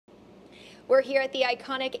We're here at the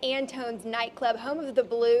iconic Antone's nightclub, home of the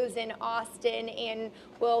blues in Austin. And,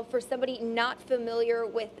 well, for somebody not familiar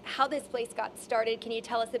with how this place got started, can you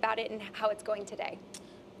tell us about it and how it's going today?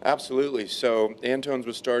 Absolutely. So Antone's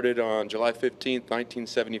was started on July 15th,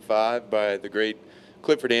 1975 by the great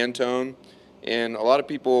Clifford Antone. And a lot of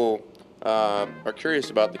people are curious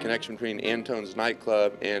about the connection between Antone's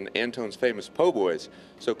nightclub and Antone's famous po' boys.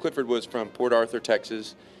 So Clifford was from Port Arthur,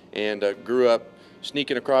 Texas, and grew up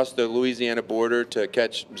sneaking across the Louisiana border to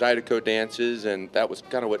catch Zydeco dances, and that was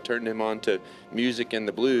kind of what turned him on to music and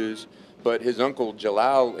the blues. But his uncle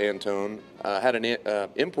Jalal Antone had an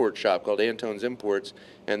import shop called Antone's Imports,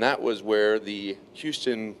 and that was where the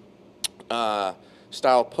Houston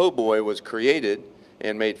style po' boy was created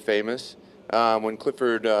and made famous. When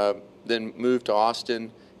Clifford then moved to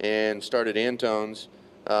Austin and started Antone's,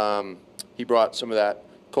 he brought some of that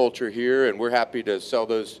culture here, and we're happy to sell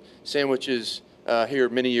those sandwiches here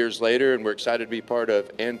many years later, and we're excited to be part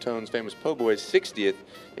of Antone's famous po' boy's 60th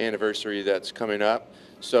anniversary that's coming up.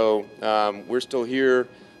 So we're still here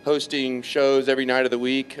hosting shows every night of the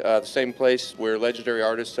week, the same place where legendary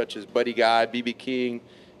artists such as Buddy Guy, B.B. King,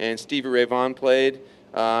 and Stevie Ray Vaughan played,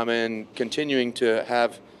 and continuing to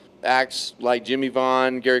have acts like Jimmy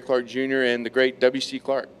Vaughan, Gary Clark Jr., and the great W.C.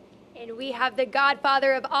 Clark. And we have the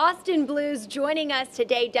Godfather of Austin Blues joining us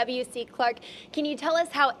today, W.C. Clark. Can you tell us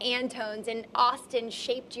how Antone's in Austin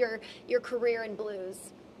shaped your career in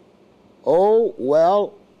blues? Oh,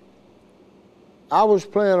 well, I was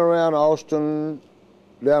playing around Austin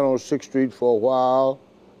down on 6th Street for a while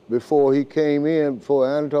before he came in, before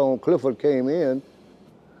Antone Clifford came in.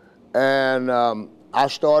 And I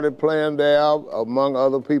started playing there among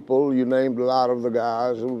other people. You named a lot of the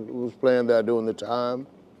guys who was playing there during the time.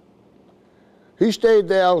 He stayed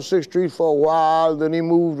there on 6th Street for a while, then he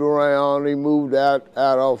moved around. He moved out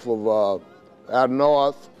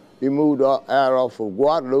north. He moved out off of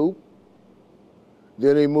Guadalupe.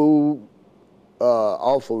 Then he moved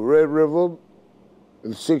off of Red River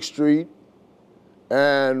and 6th Street.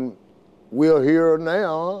 And we're here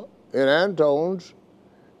now in Antone's.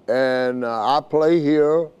 And I play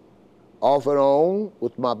here off and on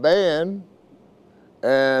with my band.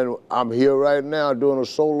 And I'm here right now doing a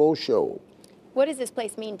solo show. What does this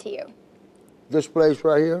place mean to you? This place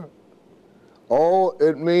right here? Oh,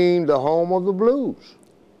 it means the home of the blues.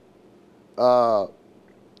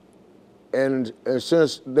 And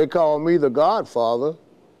since they call me the Godfather,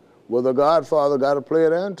 well, the Godfather got to play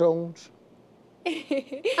at Antone's.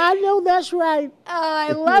 I know that's right.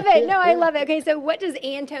 I love it. No, I love it. Okay, so what does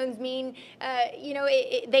Antone's mean? You know,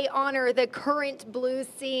 they honor the current blues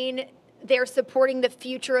scene. They're supporting the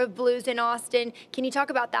future of blues in Austin. Can you talk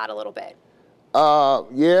about that a little bit?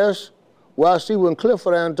 Yes. Well, see, when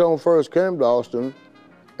Clifford Antone first came to Austin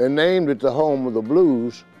and named it the home of the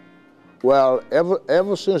blues, well,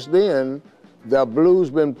 ever since then, the blues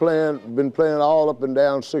been playing all up and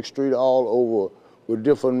down 6th Street, all over with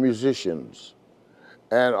different musicians.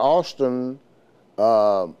 And Austin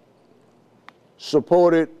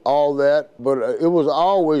supported all that, but it was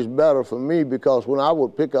always better for me because when I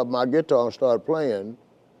would pick up my guitar and start playing,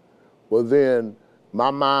 well then my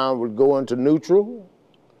mind would go into neutral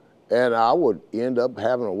and I would end up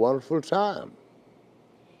having a wonderful time.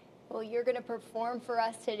 Well, you're going to perform for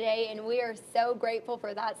us today, and we are so grateful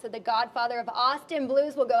for that. So the Godfather of Austin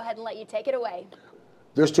Blues will go ahead and let you take it away.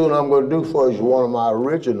 This tune I'm going to do for you is one of my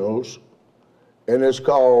originals, and it's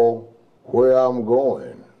called Where I'm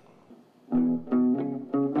Going.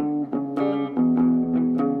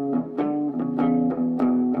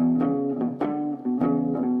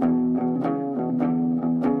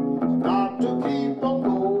 Got to keep on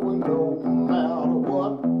going no matter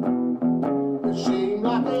what. It seems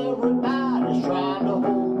like everybody's trying to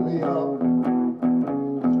hold me up.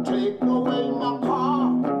 They take away my car,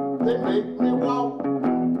 they make me walk.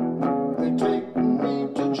 They take me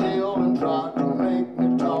to jail and try to make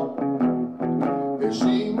me talk. It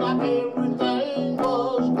seems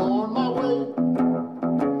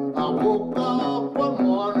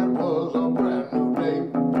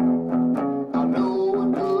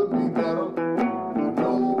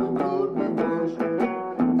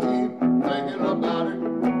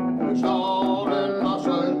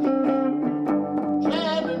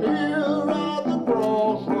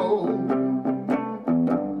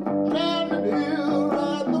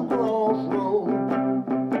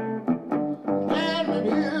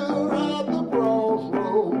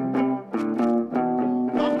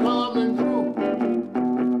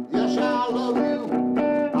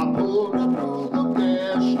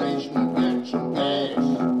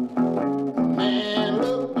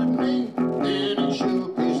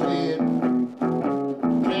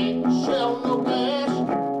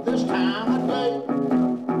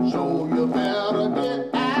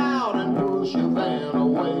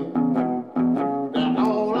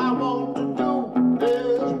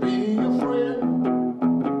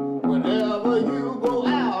Whenever you go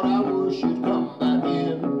out, I wish you'd come back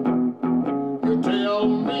in. You tell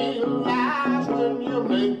me lies when you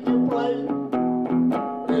make your play.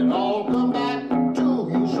 It all come back to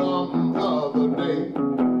you some other day.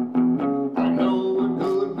 I know it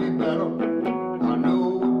could be better. I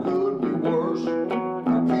know it could be worse. I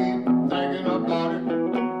keep thinking about it.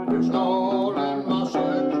 It's all in my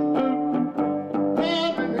search.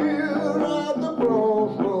 Standing here at the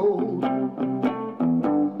crossroads.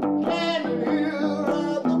 Standing here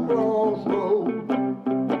at the crossroads.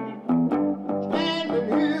 Standing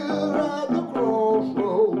here at the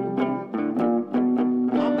crossroads.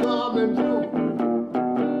 I'm coming through.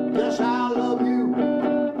 Yes, I love you.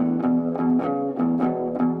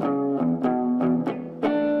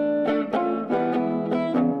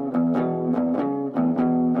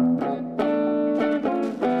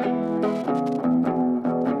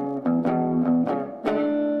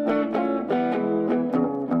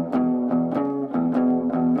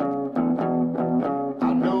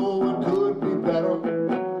 I know it could be better.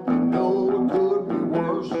 I know it could be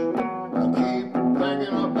worse. I keep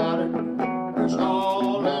thinking about it. It's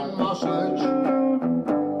all in my search.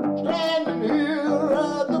 Standing here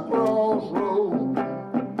at the crossroads.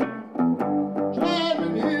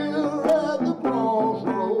 Standing here at the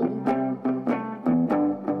crossroads.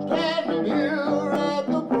 Standing here at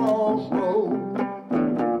the crossroads.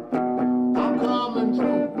 I'm coming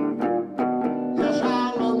through. Yes, I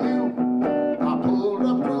love you. I pulled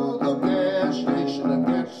up to the gas station to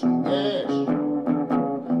get some gas.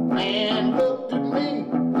 Man looked at me,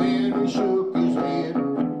 then he shook his head.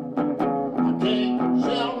 I can't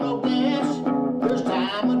sell no gas this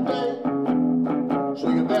time of day, so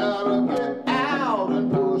you better get out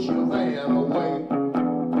and push your van away.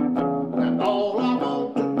 And all I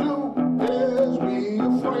want to do is be a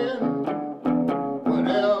friend.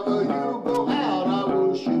 Whenever you go out, I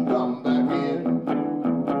wish you'd come back in.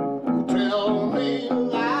 You tell me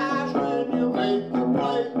lies when you make the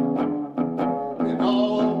play. It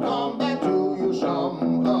all come back to you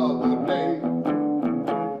some other day.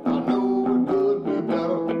 I know it could be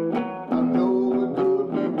better. I know it could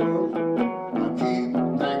be worse. I keep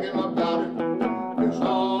thinking about it. It's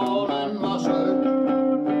all in my search.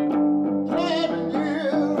 Standing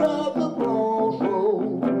here at the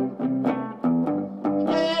crossroads.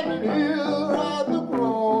 Standing here at the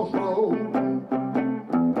crossroads.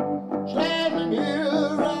 Standing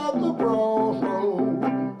here at the crossroads.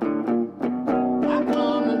 I'm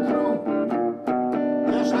coming through.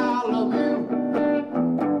 Yes, I love you.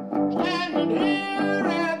 Standing here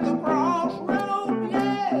at the crossroads,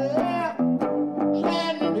 yeah.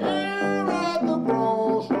 Standing here at the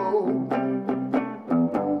crossroads.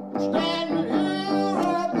 Standing here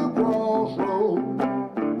at the crossroads.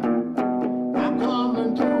 I'm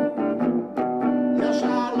coming through. Yes, I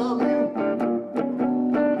love you.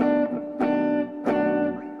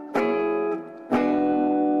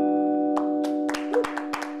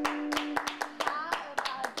 How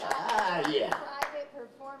about that? Yeah. Private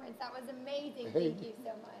performance. That was amazing. Thank you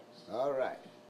so much. All right.